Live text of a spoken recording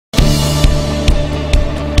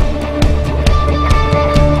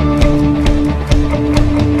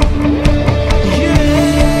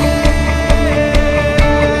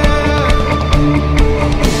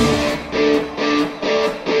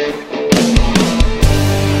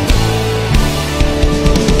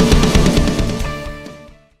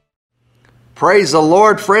Praise the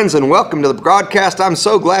Lord, friends, and welcome to the broadcast. I'm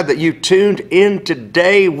so glad that you tuned in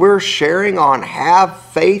today. We're sharing on Have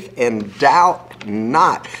Faith and Doubt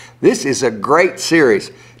Not. This is a great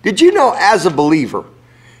series. Did you know, as a believer,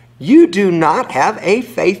 you do not have a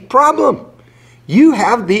faith problem? You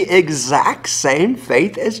have the exact same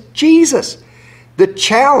faith as Jesus. The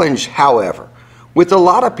challenge, however, with a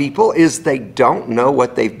lot of people is they don't know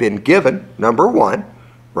what they've been given, number one,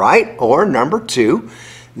 right? Or number two,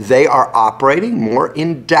 they are operating more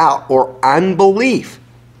in doubt or unbelief.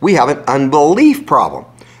 We have an unbelief problem.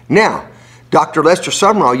 Now, Dr. Lester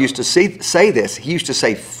Sumrall used to say this. He used to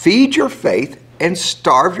say, feed your faith and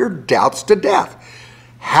starve your doubts to death.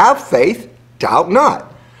 Have faith, doubt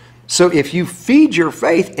not. So if you feed your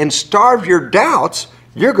faith and starve your doubts,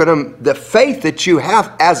 the faith that you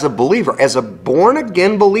have as a believer, as a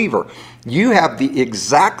born-again believer, you have the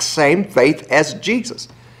exact same faith as Jesus.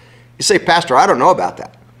 You say, Pastor, I don't know about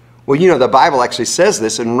that. Well, you know, the Bible actually says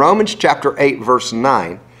this in Romans chapter 8, verse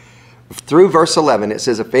 9 through verse 11. It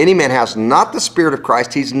says, if any man has not the Spirit of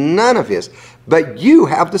Christ, he's none of his. But you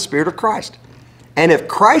have the Spirit of Christ. And if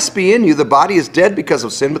Christ be in you, the body is dead because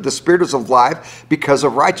of sin, but the Spirit is alive because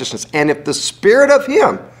of righteousness. And if the Spirit of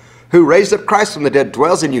him who raised up Christ from the dead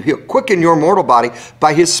dwells in you, he'll quicken your mortal body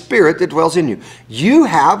by his Spirit that dwells in you. You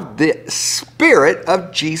have the Spirit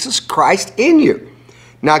of Jesus Christ in you.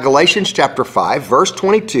 Now, Galatians chapter 5, verse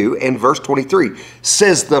 22 and verse 23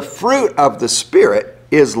 says the fruit of the Spirit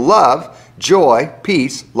is love, joy,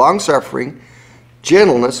 peace, long-suffering,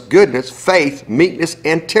 gentleness, goodness, faith, meekness,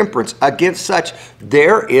 and temperance. Against such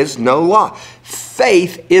there is no law.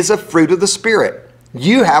 Faith is a fruit of the Spirit.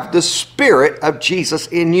 You have the Spirit of Jesus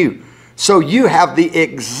in you. So you have the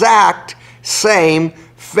exact same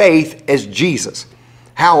faith as Jesus.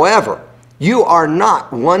 However, you are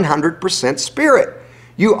not 100% spirit.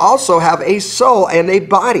 You also have a soul and a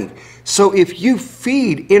body. So if you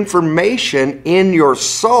feed information in your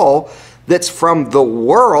soul that's from the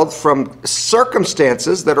world, from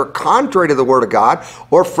circumstances that are contrary to the Word of God,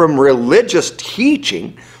 or from religious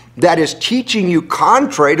teaching that is teaching you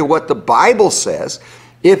contrary to what the Bible says,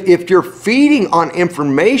 if you're feeding on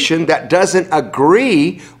information that doesn't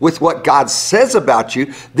agree with what God says about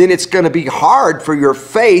you, then it's going to be hard for your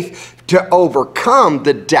faith to overcome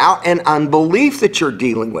the doubt and unbelief that you're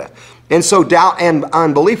dealing with. And so doubt and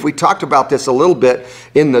unbelief, we talked about this a little bit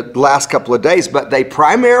in the last couple of days, but they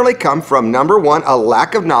primarily come from, number one, a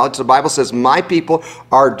lack of knowledge. The Bible says, my people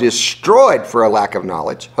are destroyed for a lack of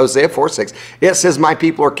knowledge. Hosea 4:6. It says, my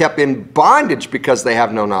people are kept in bondage because they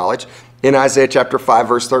have no knowledge. In Isaiah chapter 5,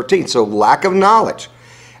 verse 13. So lack of knowledge.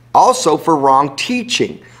 Also for wrong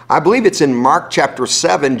teaching. I believe it's in Mark chapter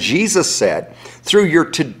 7, Jesus said, through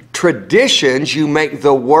your traditions, you make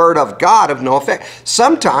the word of God of no effect.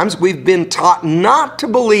 Sometimes we've been taught not to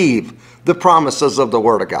believe the promises of the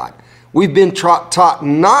word of God. We've been taught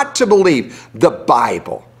not to believe the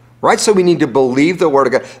Bible, right? So we need to believe the word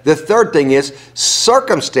of God. The third thing is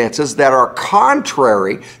circumstances that are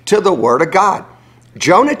contrary to the word of God.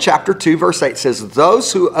 Jonah chapter 2 verse 8 says,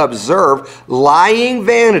 those who observe lying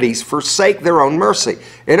vanities forsake their own mercy.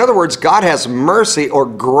 In other words, God has mercy or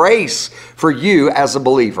grace for you as a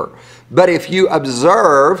believer. But if you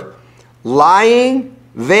observe lying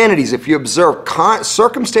vanities, if you observe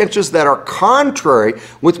circumstances that are contrary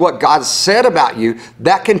with what God said about you,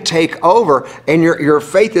 that can take over, and your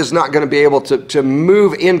faith is not going to be able to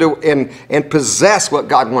move into and possess what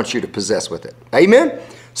God wants you to possess with it. Amen?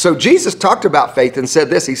 So Jesus talked about faith and said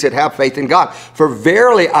this. He said, have faith in God. For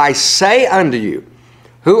verily I say unto you,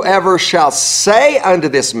 whoever shall say unto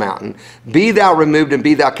this mountain, be thou removed and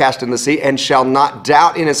be thou cast in the sea, and shall not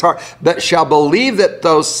doubt in his heart, but shall believe that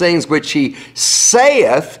those things which he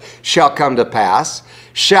saith shall come to pass,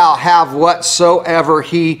 shall have whatsoever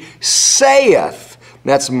he saith.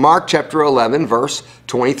 That's Mark chapter 11, verse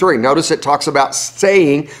 23. Notice it talks about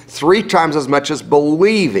saying 3 times as much as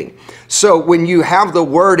believing. So when you have the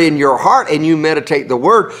word in your heart and you meditate the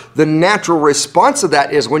word, the natural response of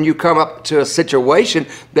that is when you come up to a situation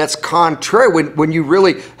that's contrary, when you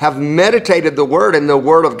really have meditated the word and the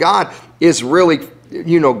word of God is really,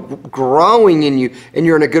 growing in you and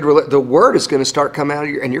you're in a good relationship, the word is going to start coming out of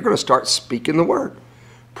you and you're going to start speaking the word.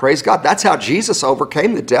 Praise God. That's how Jesus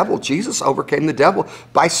overcame the devil. Jesus overcame the devil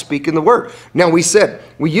by speaking the word. Now we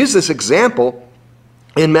use this example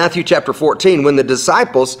in Matthew chapter 14 when the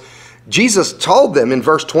disciples, Jesus told them in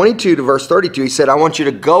verse 22 to verse 32, he said, I want you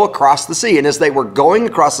to go across the sea. And as they were going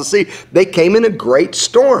across the sea, they came in a great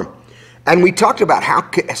storm. And we talked about how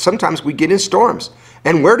sometimes we get in storms.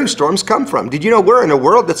 And where do storms come from? Did you know we're in a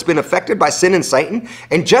world that's been affected by sin and Satan?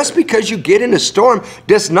 And just because you get in a storm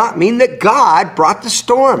does not mean that God brought the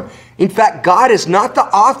storm. In fact, God is not the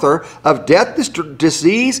author of death,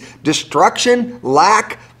 disease, destruction,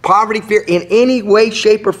 lack, poverty, fear in any way,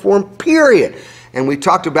 shape, or form, period. And we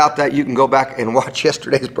talked about that. You can go back and watch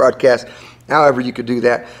yesterday's broadcast, however you could do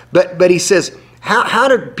that. But he says, how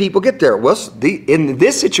did people get there? Well, in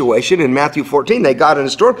this situation, in Matthew 14, they got in a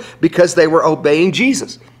storm because they were obeying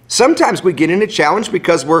Jesus. Sometimes we get in a challenge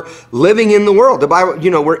because we're living in the world. The Bible,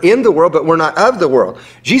 we're in the world, but we're not of the world.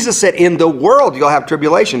 Jesus said, in the world you'll have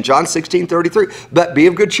tribulation, John 16:33. But be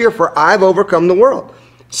of good cheer, for I've overcome the world.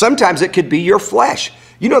 Sometimes it could be your flesh.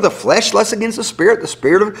 The flesh lusts against the spirit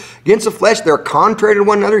against the flesh. They're contrary to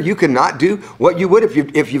one another. You cannot do what you would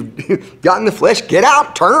if you've gotten the flesh. Get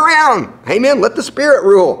out, turn around. Amen. Let the spirit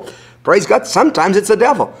rule. Praise God. Sometimes it's the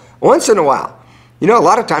devil. Once in a while. A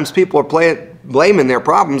lot of times people are blaming their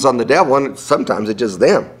problems on the devil, and sometimes it's just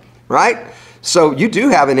them, right? So you do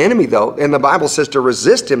have an enemy, though, and the Bible says to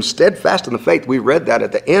resist him steadfast in the faith. We read that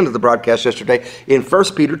at the end of the broadcast yesterday in 1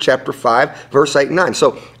 Peter chapter 5, verse 8 and 9.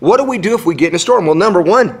 So what do we do if we get in a storm? Well, number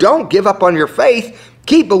one, don't give up on your faith.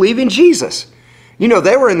 Keep believing Jesus. They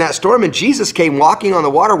were in that storm, and Jesus came walking on the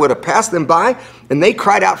water, would have passed them by, and they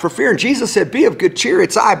cried out for fear. And Jesus said, be of good cheer.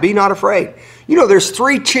 It's I. Be not afraid. There's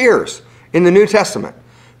 3 cheers in the New Testament.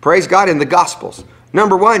 Praise God, in the Gospels.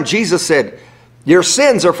 Number one, Jesus said, your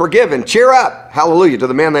sins are forgiven. Cheer up. Hallelujah. To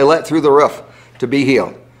the man they let through the roof to be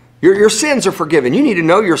healed. Your sins are forgiven. You need to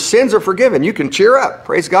know your sins are forgiven. You can cheer up.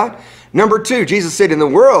 Praise God. Number 2, Jesus said, in the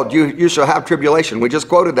world you shall have tribulation. We just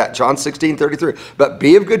quoted that, John 16:33. But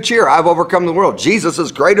be of good cheer. I've overcome the world. Jesus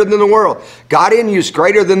is greater than the world. God in you is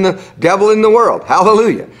greater than the devil in the world.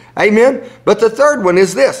 Hallelujah. Amen. But the third one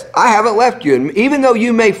is this. I haven't left you. And even though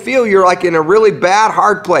you may feel you're like in a really bad,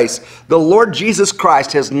 hard place, the Lord Jesus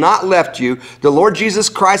Christ has not left you. The Lord Jesus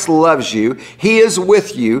Christ loves you. He is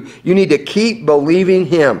with you. You need to keep believing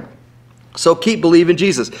him. So keep believing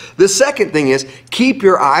Jesus. The second thing is keep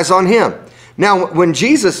your eyes on him. Now, when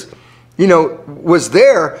Jesus, was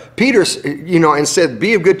there, Peter, and said,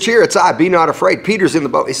 be of good cheer. It's I. Be not afraid. Peter's in the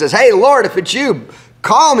boat. He says, hey, Lord, if it's you,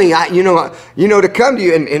 call me, to come to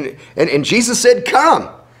you. And Jesus said, come.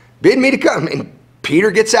 Bid me to come. And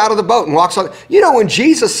Peter gets out of the boat and walks on. When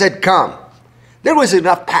Jesus said, come, there was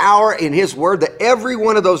enough power in his word that every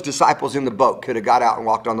one of those disciples in the boat could have got out and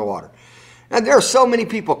walked on the water. And there are so many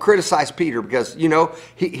people criticize Peter because, he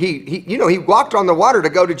walked on the water to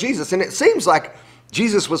go to Jesus. And it seems like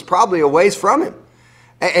Jesus was probably a ways from him.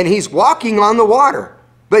 And he's walking on the water.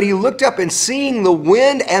 But he looked up and seeing the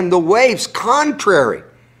wind and the waves contrary.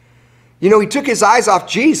 He took his eyes off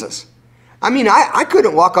Jesus. I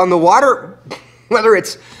couldn't walk on the water, whether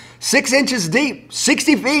it's 6 inches deep,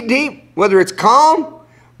 60 feet deep, whether it's calm.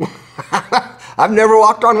 I've never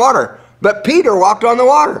walked on water. But Peter walked on the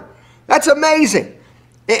water. That's amazing.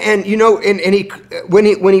 And he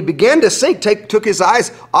when he began to sink, took his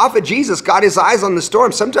eyes off of Jesus, got his eyes on the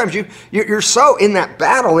storm. Sometimes you're so in that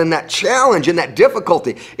battle, in that challenge, in that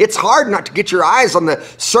difficulty. It's hard not to get your eyes on the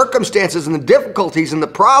circumstances and the difficulties and the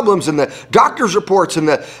problems and the doctor's reports and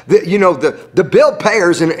the bill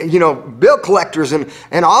payers and bill collectors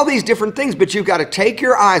and all these different things. But you've got to take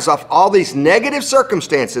your eyes off all these negative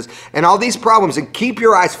circumstances and all these problems and keep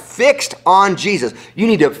your eyes fixed on Jesus. You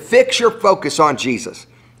need to fix your focus on Jesus.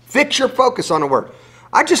 Fix your focus on the word.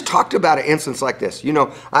 I just talked about an instance like this.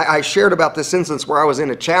 I shared about this instance where I was in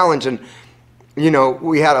a challenge and,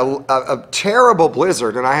 we had a terrible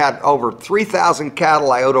blizzard and I had over 3,000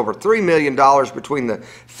 cattle. I owed over $3 million between the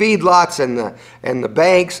feedlots and the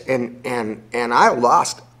banks and I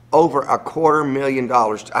lost over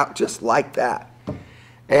 $250,000 just like that.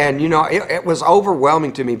 And, it was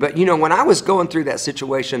overwhelming to me. But, when I was going through that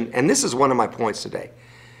situation, and this is one of my points today,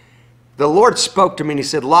 the Lord spoke to me and he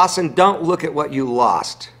said, Lawson, don't look at what you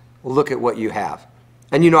lost. Look at what you have.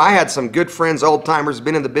 And I had some good friends, old timers,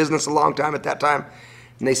 been in the business a long time at that time.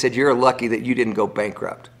 And they said, you're lucky that you didn't go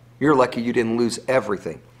bankrupt. You're lucky you didn't lose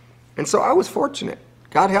everything. And so I was fortunate.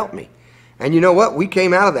 God helped me. And you know what? We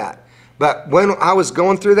came out of that. But when I was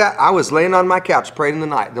going through that, I was laying on my couch praying in the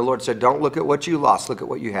night. The Lord said, don't look at what you lost. Look at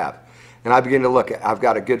what you have. And I began to look at, I've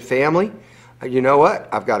got a good family. You know what?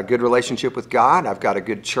 I've got a good relationship with God. I've got a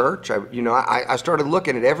good church. I started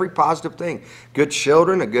looking at every positive thing. Good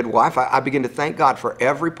children, a good wife. I began to thank God for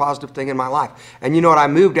every positive thing in my life. And you know what? I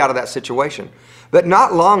moved out of that situation. But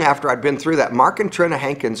not long after I'd been through that, Mark and Trina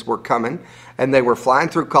Hankins were coming, and they were flying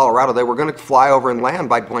through Colorado. They were going to fly over and land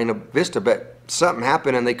by Buena Vista, but something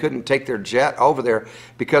happened, and they couldn't take their jet over there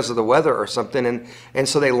because of the weather or something. And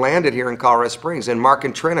so they landed here in Colorado Springs, and Mark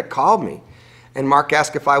and Trina called me. And Mark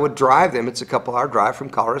asked if I would drive them. It's a couple-hour drive from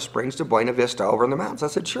Colorado Springs to Buena Vista over in the mountains. I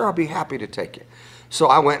said, sure, I'll be happy to take you. So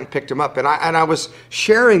I went and picked them up. And I was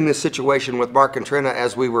sharing this situation with Mark and Trina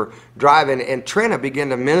as we were driving. And Trina began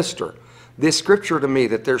to minister this scripture to me,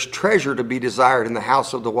 that there's treasure to be desired in the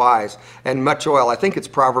house of the wise and much oil. I think it's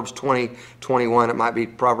Proverbs 20:21. It might be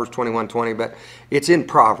Proverbs 21:20, but it's in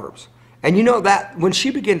Proverbs. And you know that when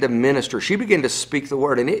she began to minister, she began to speak the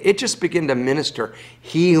word, and it just began to minister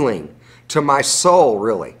healing to my soul,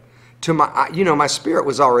 really. To my, my spirit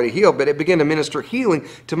was already healed, but it began to minister healing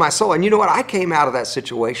to my soul. And you know what? I came out of that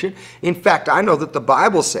situation. In fact, I know that the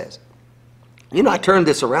Bible says, I turned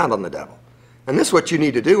this around on the devil. And this is what you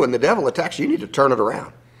need to do when the devil attacks you. You need to turn it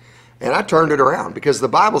around. And I turned it around because the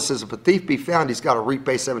Bible says if a thief be found, he's got to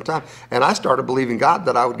repay 7 times. And I started believing God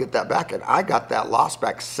that I would get that back. And I got that loss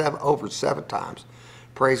back over 7 times.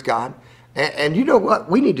 Praise God. And you know what?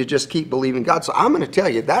 We need to just keep believing God. So I'm going to tell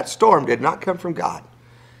you, that storm did not come from God.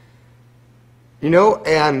 And I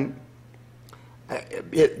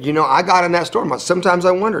got in that storm. Sometimes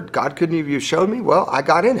I wondered, God, couldn't you have showed me? Well, I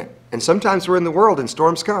got in it. And sometimes we're in the world and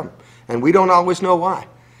storms come. And we don't always know why.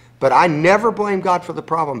 But I never blame God for the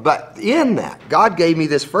problem. But in that, God gave me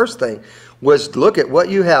this first thing, was look at what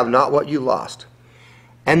you have, not what you lost.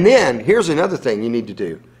 And then, here's another thing you need to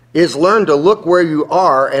do, is learn to look where you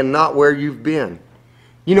are and not where you've been.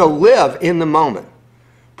 Live in the moment.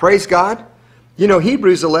 Praise God.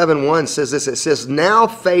 Hebrews 11:1 says this. It says, now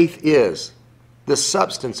faith is the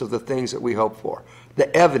substance of the things that we hope for,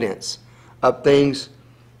 the evidence of things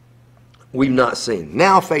we've not seen.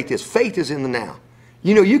 Now faith is in the now.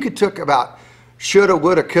 You could talk about shoulda,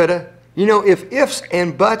 woulda, coulda. If ifs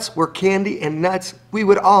and buts were candy and nuts, we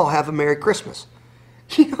would all have a Merry Christmas.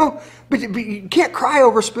 But you can't cry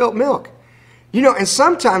over spilt milk. And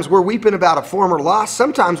sometimes we're weeping about a former loss.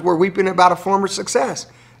 Sometimes we're weeping about a former success.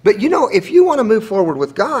 But if you want to move forward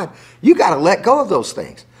with God, you got to let go of those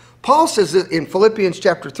things. Paul says that in Philippians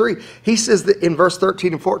chapter 3, he says that in verse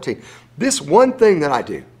 13 and 14, this one thing that I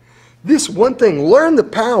do, this one thing, learn the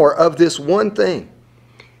power of this one thing.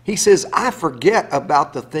 He says, I forget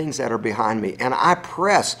about the things that are behind me, and I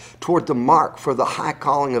press toward the mark for the high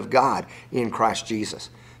calling of God in Christ Jesus.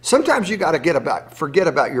 Sometimes you got to forget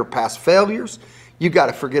about your past failures. You got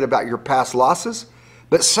to forget about your past losses.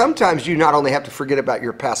 But sometimes you not only have to forget about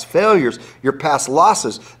your past failures, your past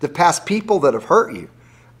losses, the past people that have hurt you.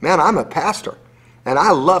 Man, I'm a pastor, and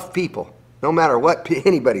I love people. No matter what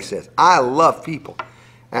anybody says, I love people.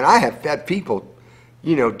 And I have had people,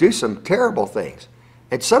 do some terrible things.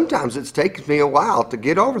 And sometimes it's taken me a while to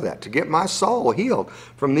get over that, to get my soul healed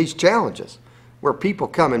from these challenges where people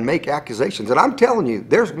come and make accusations. And I'm telling you,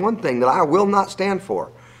 there's one thing that I will not stand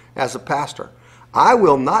for as a pastor. I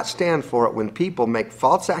will not stand for it when people make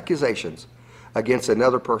false accusations against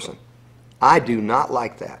another person. I do not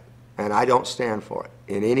like that, and I don't stand for it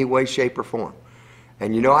in any way, shape, or form.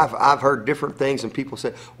 And I've heard different things, and people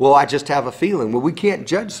say, well, I just have a feeling. Well, we can't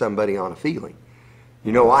judge somebody on a feeling.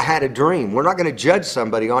 I had a dream. We're not going to judge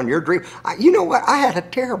somebody on your dream. You know what? I had a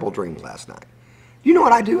terrible dream last night. You know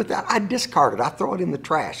what I do with that? I discard it. I throw it in the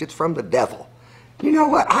trash. It's from the devil. You know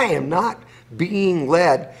what? I am not being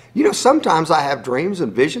led. Sometimes I have dreams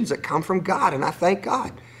and visions that come from God, and I thank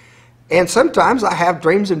God. And sometimes I have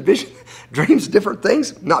dreams and visions, different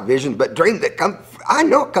things, not visions, but dreams that come, I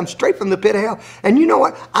know it comes straight from the pit of hell. And you know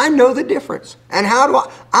what? I know the difference. And how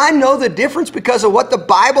do I know the difference because of what the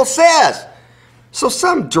Bible says. So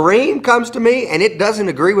some dream comes to me and it doesn't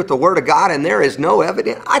agree with the Word of God and there is no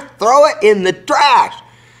evidence. I throw it in the trash.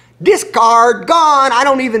 Discard, gone. I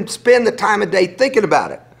don't even spend the time of day thinking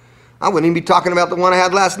about it. I wouldn't even be talking about the one I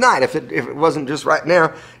had last night if it wasn't just right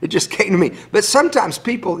now. It just came to me. But sometimes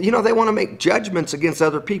people, they want to make judgments against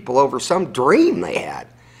other people over some dream they had.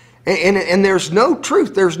 And there's no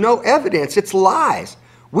truth. There's no evidence. It's lies.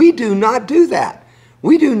 We do not do that.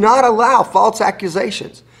 We do not allow false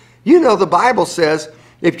accusations. The Bible says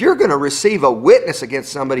if you're going to receive a witness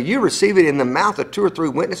against somebody, you receive it in the mouth of 2 or 3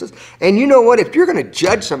 witnesses. And you know what? If you're going to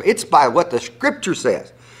judge somebody, it's by what the Scripture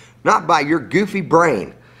says, not by your goofy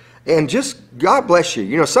brain. And just, God bless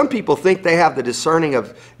you. Some people think they have the discerning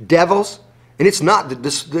of devils. And it's not.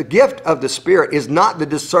 The gift of the Spirit is not the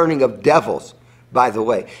discerning of devils, by the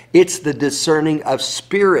way. It's the discerning of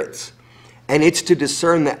spirits. And it's to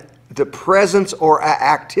discern the presence or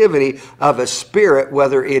activity of a spirit,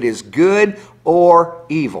 whether it is good or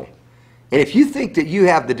evil. And if you think that you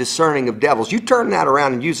have the discerning of devils, you turn that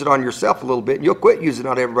around and use it on yourself a little bit, and you'll quit using it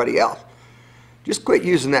on everybody else. Just quit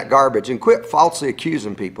using that garbage and quit falsely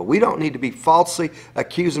accusing people. We don't need to be falsely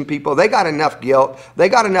accusing people. They got enough guilt. They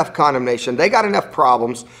got enough condemnation. They got enough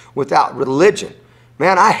problems without religion.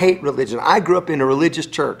 Man, I hate religion. I grew up in a religious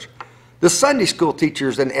church. The Sunday school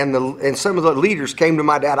teachers and some of the leaders came to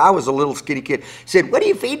my dad. I was a little skinny kid. Said, what do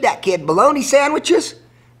you feed that kid, bologna sandwiches?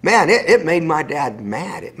 Man, it made my dad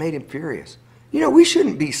mad. It made him furious. You know, we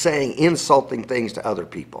shouldn't be saying insulting things to other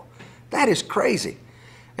people. That is crazy.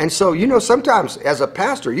 And so, you know, sometimes as a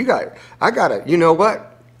pastor, I got to, you know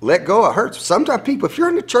what? Let go. It hurts. Sometimes people, if you're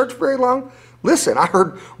in the church very long, listen, I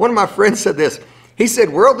heard one of my friends said this. He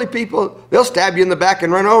said, worldly people, they'll stab you in the back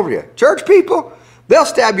and run over you. Church people, they'll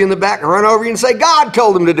stab you in the back and run over you and say, God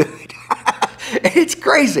told them to do it. It's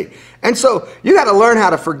crazy. And so you got to learn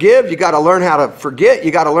how to forgive. You got to learn how to forget.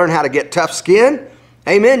 You got to learn how to get tough skin.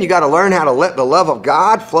 Amen. You got to learn how to let the love of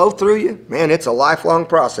God flow through you. Man, it's a lifelong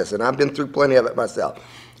process, and I've been through plenty of it myself.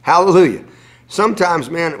 Hallelujah. Sometimes,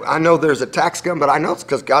 man, I know there's attacks come, but I know it's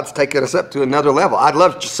because God's taking us up to another level. I'd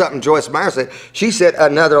love something Joyce Meyer said. She said,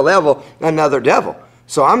 another level, another devil.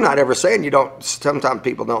 So I'm not ever saying you don't, sometimes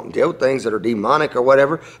people don't deal with things that are demonic or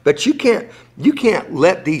whatever, but you can't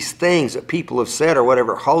let these things that people have said or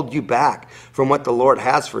whatever hold you back from what the Lord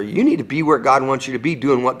has for you. You need to be where God wants you to be,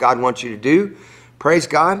 doing what God wants you to do. Praise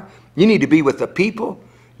God. You need to be with the people,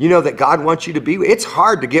 you know, that God wants you to be. It's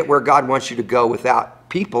hard to get where God wants you to go without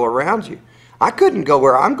people around you. I couldn't go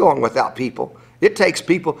where I'm going without people. It takes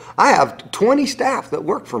people. I have 20 staff that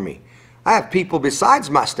work for me. I have people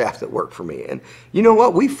besides my staff that work for me. And you know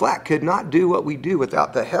what? We flat could not do what we do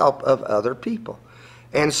without the help of other people.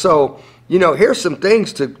 And so, you know, here's some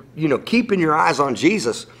things to, you know, keeping your eyes on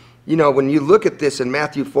Jesus. You know, when you look at this in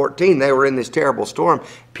Matthew 14, they were in this terrible storm.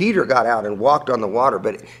 Peter got out and walked on the water,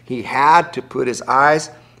 but he had to put his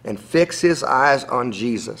eyes and fix his eyes on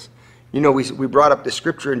Jesus. You know, we brought up the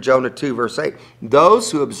scripture in Jonah 2, verse 8.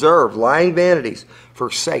 Those who observe lying vanities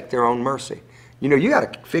forsake their own mercy. You know, you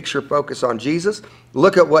got to fix your focus on Jesus.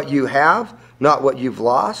 Look at what you have, not what you've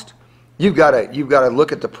lost. You've got to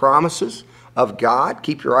look at the promises of God.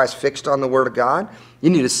 Keep your eyes fixed on the Word of God. You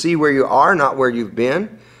need to see where you are, not where you've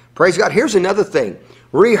been. Praise God. Here's another thing.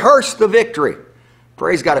 Rehearse the victory.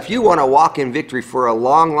 Praise God. If you want to walk in victory for a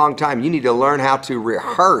long, long time, you need to learn how to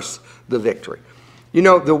rehearse the victory. You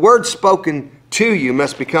know, the word spoken to you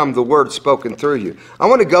must become the word spoken through you. I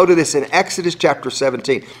want to go to this in Exodus chapter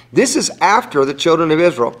 17. This is after the children of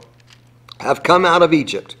Israel have come out of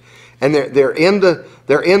Egypt, and they're in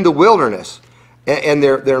the wilderness, and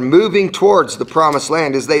they're moving towards the promised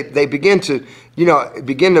land. As they begin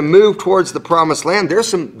to move towards the promised land, there's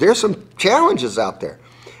some challenges out there.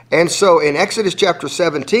 And so in Exodus chapter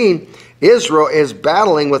 17, Israel is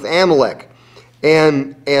battling with Amalek,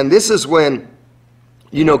 and this is when,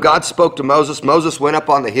 you know, God spoke to Moses. Moses went up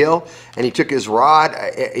on the hill, and he took his rod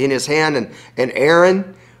in his hand, and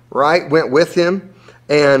Aaron, right, went with him.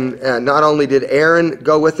 And not only did Aaron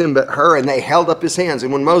go with him, but Hur, and they held up his hands.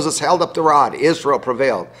 And when Moses held up the rod, Israel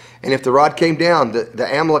prevailed. And if the rod came down,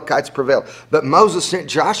 the Amalekites prevailed. But Moses sent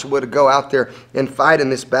Joshua to go out there and fight in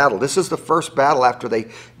this battle. This is the first battle after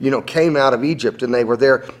they, you know, came out of Egypt, and they were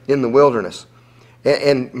there in the wilderness.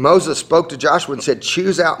 And Moses spoke to Joshua and said,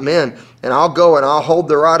 choose out men, and I'll go and I'll hold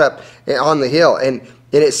the rod up on the hill. And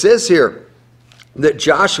it says here that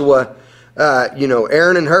Joshua,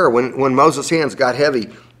 Aaron and Hur, when Moses' hands got heavy,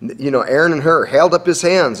 you know, Aaron and Hur held up his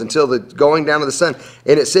hands until the going down of the sun.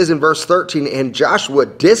 And it says in verse 13, and Joshua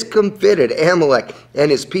discomfited Amalek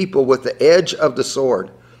and his people with the edge of the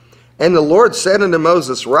sword. And the Lord said unto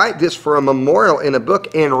Moses, write this for a memorial in a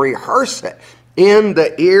book and rehearse it in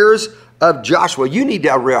the ears of Joshua. You need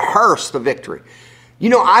to rehearse the victory. You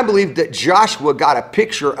know, I believe that Joshua got a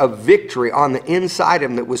picture of victory on the inside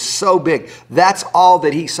of him that was so big. That's all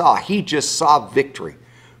that he saw. He just saw victory.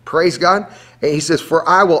 Praise God. And he says, for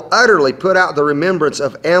I will utterly put out the remembrance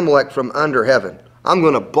of Amalek from under heaven. I'm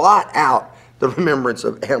going to blot out the remembrance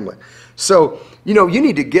of Amalek. So, you know, you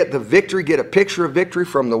need to get the victory, get a picture of victory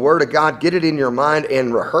from the Word of God, get it in your mind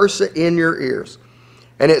and rehearse it in your ears.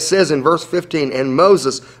 And it says in verse 15, and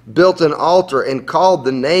Moses built an altar and called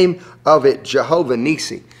the name of it Jehovah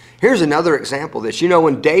Nissi. Here's another example of this. You know,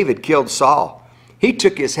 when David killed Saul, he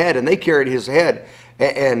took his head and they carried his head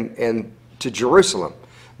and to Jerusalem.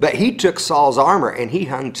 But he took Saul's armor and he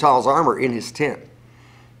hung Saul's armor in his tent.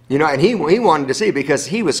 You know, and he wanted to see it because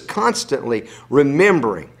he was constantly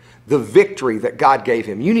remembering the victory that God gave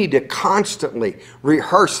him. You need to constantly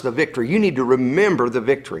rehearse the victory. You need to remember the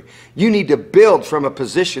victory. You need to build from a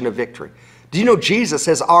position of victory. Do you know Jesus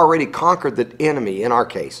has already conquered the enemy in our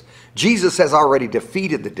case? Jesus has already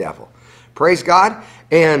defeated the devil. Praise God.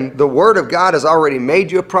 And the Word of God has already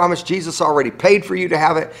made you a promise. Jesus already paid for you to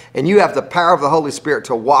have it. And you have the power of the Holy Spirit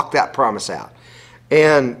to walk that promise out.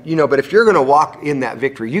 And, but if you're going to walk in that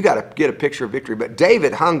victory, you got to get a picture of victory. But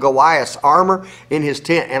David hung Goliath's armor in his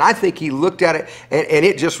tent, and I think he looked at it, and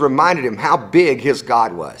it just reminded him how big his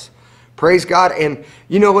God was. Praise God. And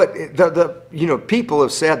you know what? People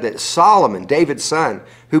have said that Solomon, David's son,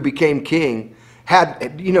 who became king,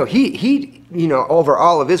 had, he over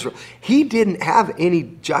all of Israel, he didn't have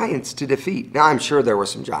any giants to defeat. Now, I'm sure there were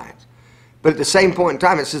some giants. But at the same point in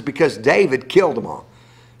time, it says because David killed them all.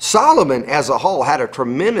 Solomon as a whole had a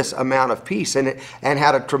tremendous amount of peace and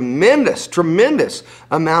had a tremendous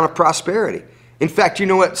amount of prosperity. In fact, you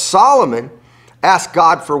know what? Solomon asked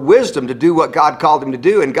God for wisdom to do what God called him to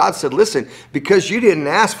do. And God said, listen, because you didn't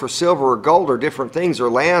ask for silver or gold or different things or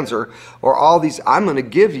lands or all these, I'm going to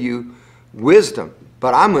give you wisdom.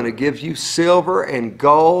 But I'm going to give you silver and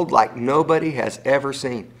gold like nobody has ever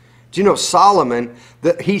seen. Do you know Solomon,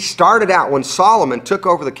 he started out, when Solomon took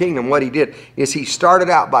over the kingdom, what he did is he started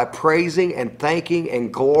out by praising and thanking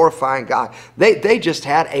and glorifying God. They just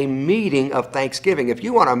had a meeting of thanksgiving. If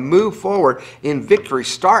you want to move forward in victory,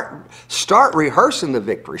 start rehearsing the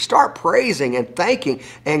victory. Start praising and thanking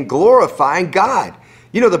and glorifying God.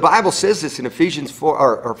 The Bible says this in Ephesians 4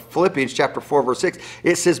 or Philippians chapter 4, verse 6.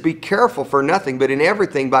 It says, be careful for nothing, but in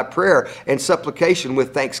everything by prayer and supplication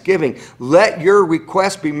with thanksgiving. Let your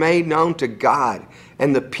requests be made known to God,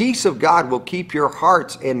 and the peace of God will keep your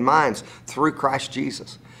hearts and minds through Christ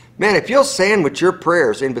Jesus. Man, if you'll sandwich your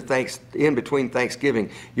prayers in between Thanksgiving,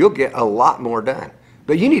 you'll get a lot more done.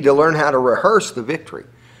 But you need to learn how to rehearse the victory.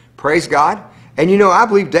 Praise God. And I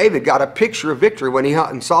believe David got a picture of victory when he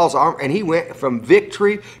hung Saul's armor, and he went from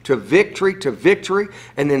victory to victory to victory.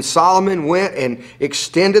 And then Solomon went and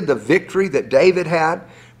extended the victory that David had,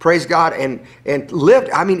 praise God, and lived.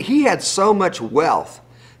 I mean, he had so much wealth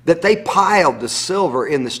that they piled the silver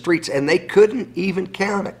in the streets and they couldn't even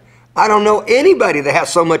count it. I don't know anybody that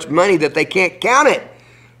has so much money that they can't count it.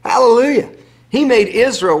 Hallelujah. He made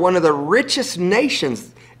Israel one of the richest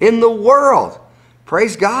nations in the world.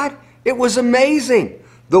 Praise God. It was amazing,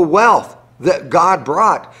 the wealth that God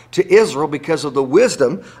brought to Israel because of the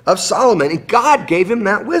wisdom of Solomon. And God gave him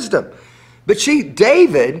that wisdom. But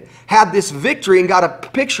David had this victory and got a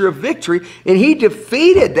picture of victory, and he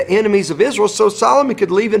defeated the enemies of Israel so Solomon could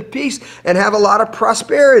live in peace and have a lot of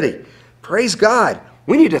prosperity. Praise God.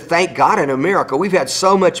 We need to thank God in America. We've had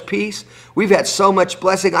so much peace. We've had so much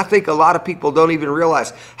blessing. I think a lot of people don't even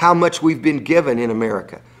realize how much we've been given in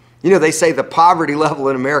America. They say the poverty level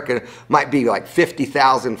in America might be like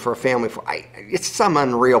 $50,000 for a family. It's some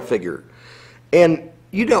unreal figure. And,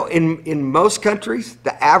 in most countries,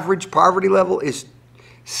 the average poverty level is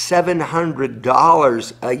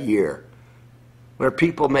 $700 a year, where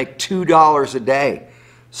people make $2 a day.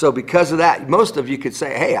 So because of that, most of you could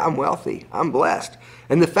say, hey, I'm wealthy, I'm blessed.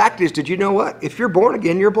 And the fact is, did you know what? If you're born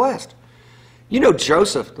again, you're blessed.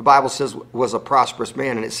 Joseph, the Bible says, was a prosperous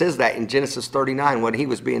man. And it says that in Genesis 39, when he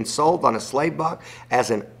was being sold on a slave block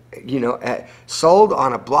sold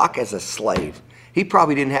on a block as a slave. He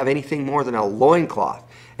probably didn't have anything more than a loincloth.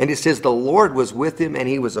 And it says the Lord was with him and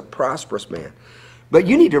he was a prosperous man. But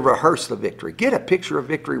you need to rehearse the victory. Get a picture of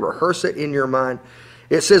victory, rehearse it in your mind.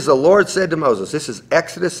 It says the Lord said to Moses, this is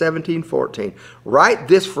Exodus 17:14, write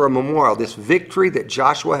this for a memorial, this victory that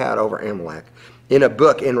Joshua had over Amalek, in a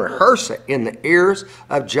book, and rehearse it in the ears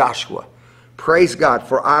of Joshua. Praise God,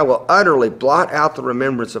 for I will utterly blot out the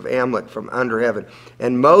remembrance of Amalek from under heaven.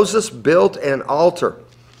 And Moses built an altar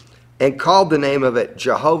and called the name of it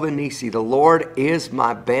Jehovah Nissi. The Lord is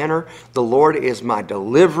my banner. The Lord is my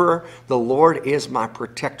deliverer. The Lord is my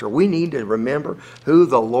protector. We need to remember who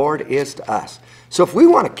the Lord is to us. So if we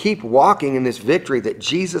want to keep walking in this victory that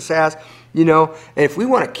Jesus has, and if we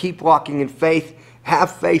want to keep walking in faith,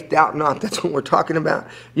 have faith, doubt not. That's what we're talking about.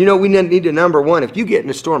 We need to, number one, if you get in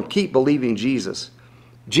a storm, keep believing Jesus.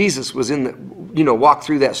 Jesus was walked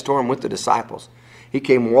through that storm with the disciples. He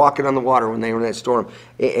came walking on the water when they were in that storm.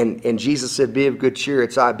 And Jesus said, be of good cheer,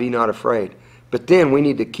 it's I, be not afraid. But then we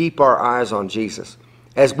need to keep our eyes on Jesus.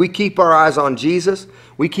 As we keep our eyes on Jesus,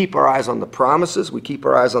 we keep our eyes on the promises, we keep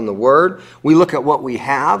our eyes on the Word. We look at what we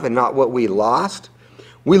have and not what we lost.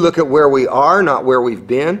 We look at where we are, not where we've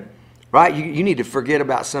been. Right? You need to forget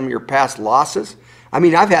about some of your past losses. I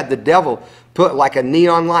mean, I've had the devil put like a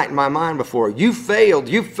neon light in my mind before. You failed,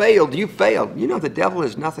 you failed, you failed. The devil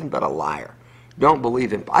is nothing but a liar. Don't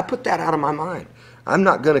believe him. I put that out of my mind. I'm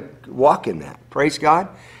not going to walk in that. Praise God.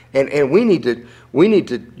 And we need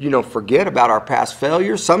to forget about our past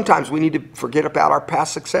failures. Sometimes we need to forget about our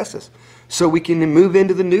past successes so we can move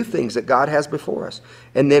into the new things that God has before us.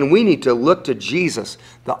 And then we need to look to Jesus,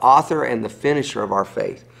 the author and the finisher of our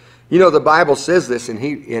faith. You know, the Bible says this in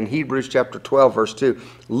Hebrews chapter 12, verse 2.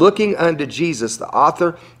 Looking unto Jesus, the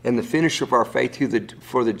author and the finisher of our faith, who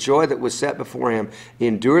for the joy that was set before him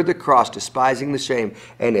endured the cross, despising the shame,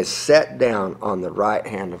 and is set down on the right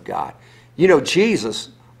hand of God. You know,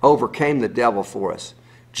 Jesus overcame the devil for us.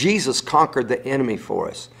 Jesus conquered the enemy for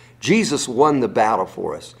us. Jesus won the battle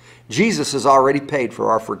for us. Jesus has already paid for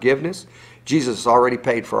our forgiveness. Jesus has already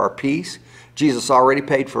paid for our peace. Jesus already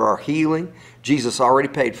paid for our healing. Jesus already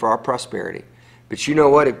paid for our prosperity. But you know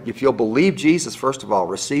what? If you'll believe Jesus, first of all,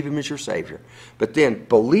 receive him as your Savior. But then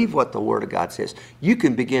believe what the Word of God says. You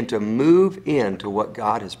can begin to move into what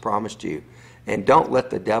God has promised you. And don't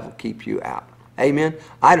let the devil keep you out. Amen?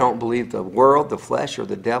 I don't believe the world, the flesh, or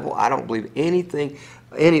the devil. I don't believe any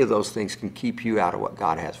of those things can keep you out of what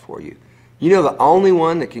God has for you. You know, the only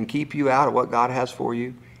one that can keep you out of what God has for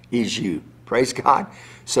you is you. Praise God.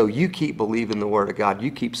 So you keep believing the Word of God.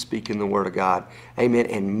 You keep speaking the Word of God. Amen.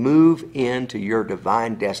 And move into your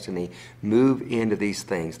divine destiny. Move into these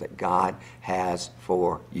things that God has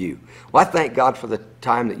for you. Well, I thank God for the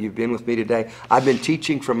time that you've been with me today. I've been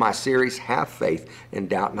teaching from my series, Have Faith and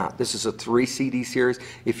Doubt Not. This is a 3-CD series.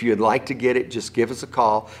 If you'd like to get it, just give us a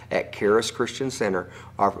call at Charis Christian Center.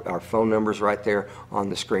 Our phone number's right there on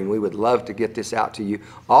the screen. We would love to get this out to you.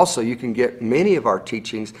 Also, you can get many of our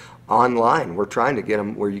teachings online. We're trying to get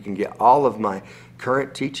them where you can get all of my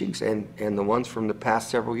current teachings and the ones from the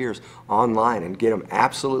past several years online and get them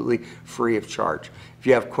absolutely free of charge. If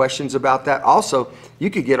you have questions about that, also, you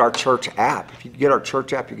could get our church app. If you get our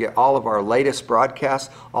church app, you get all of our latest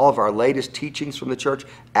broadcasts, all of our latest teachings from the church,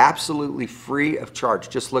 absolutely free of charge.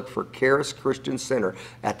 Just look for Charis Christian Center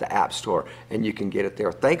at the App Store, and you can get it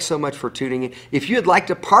there. Thanks so much for tuning in. If you'd like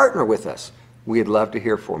to partner with us, we'd love to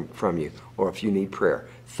hear from you, or if you need prayer.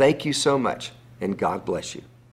 Thank you so much, and God bless you.